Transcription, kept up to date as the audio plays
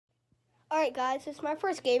Alright guys, it's my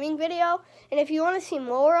first gaming video, and if you want to see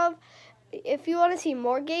more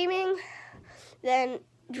gaming, then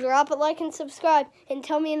drop a like and subscribe, and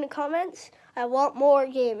tell me in the comments, I want more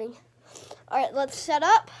gaming. Alright, let's set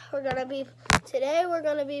up. Today we're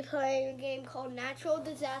gonna be playing a game called Natural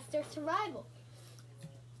Disaster Survival.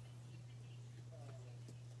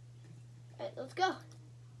 Alright, let's go.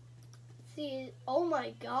 See, oh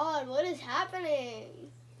my god, what is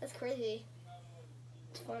happening? That's crazy.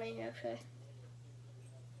 It's funny, actually.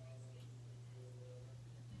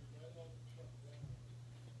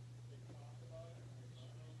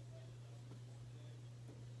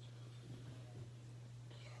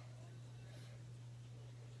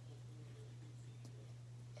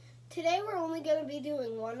 Today we're only going to be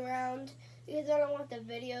doing one round because I don't want the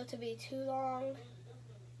video to be too long.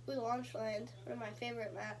 We launch land, one of my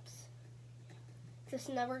favorite maps. Just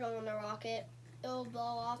never go in a rocket. It'll blow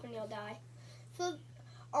off and you'll die. So,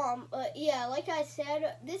 but yeah, like I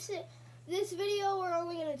said, this video we're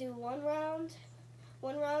only gonna do one round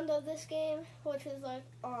of this game, which is like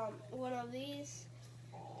one of these.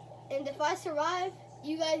 And if I survive,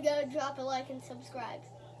 you guys gotta drop a like and subscribe.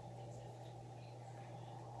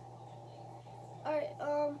 All right,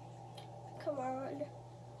 come on.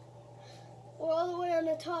 We're all the way on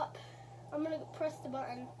the top. I'm gonna press the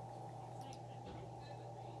button.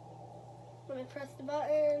 Let me press the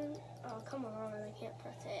button. Oh, come on, I can't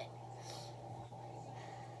press it.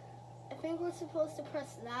 I think we're supposed to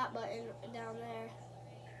press that button down there.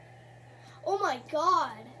 Oh my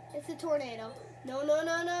god, it's a tornado. No, no,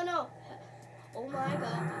 no, no, no. Oh my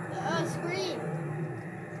god, scream.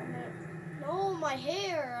 No, my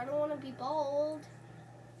hair, I don't want to be bald.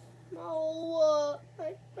 No,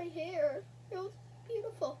 my hair, it was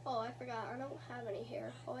beautiful. Oh, I forgot, I don't have any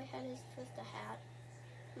hair. All I had is just a hat.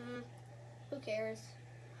 Who cares?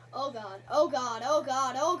 Oh god, oh god, oh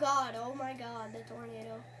god, oh god, oh my god, the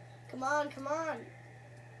tornado. Come on, come on.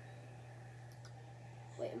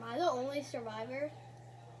 Wait, am I the only survivor?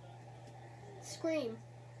 Scream.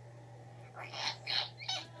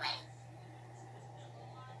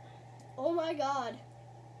 Oh my god.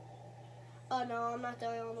 Oh no, I'm not the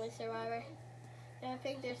only survivor. And I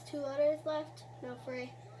think there's 2 others left. No,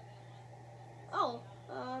 3. Oh,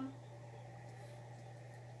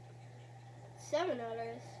 7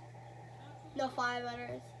 others. No, 5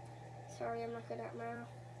 others. Sorry, I'm not good at math.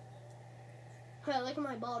 Look at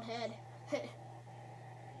my bald head.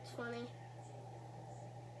 It's funny.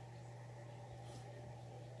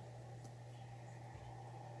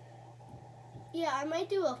 Yeah, I might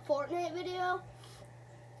do a Fortnite video.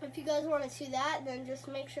 If you guys want to see that, then just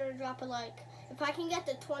make sure to drop a like. If I can get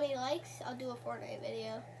to 20 likes, I'll do a Fortnite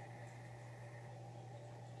video.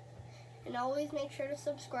 And always make sure to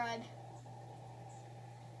subscribe.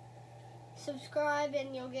 Subscribe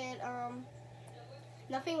and you'll get,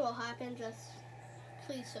 nothing will happen, just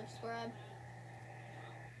please subscribe.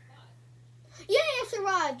 Yeah, I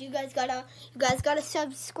survived. You guys gotta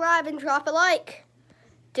subscribe and drop a like.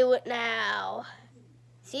 Do it now.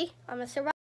 See, I'm a survivor.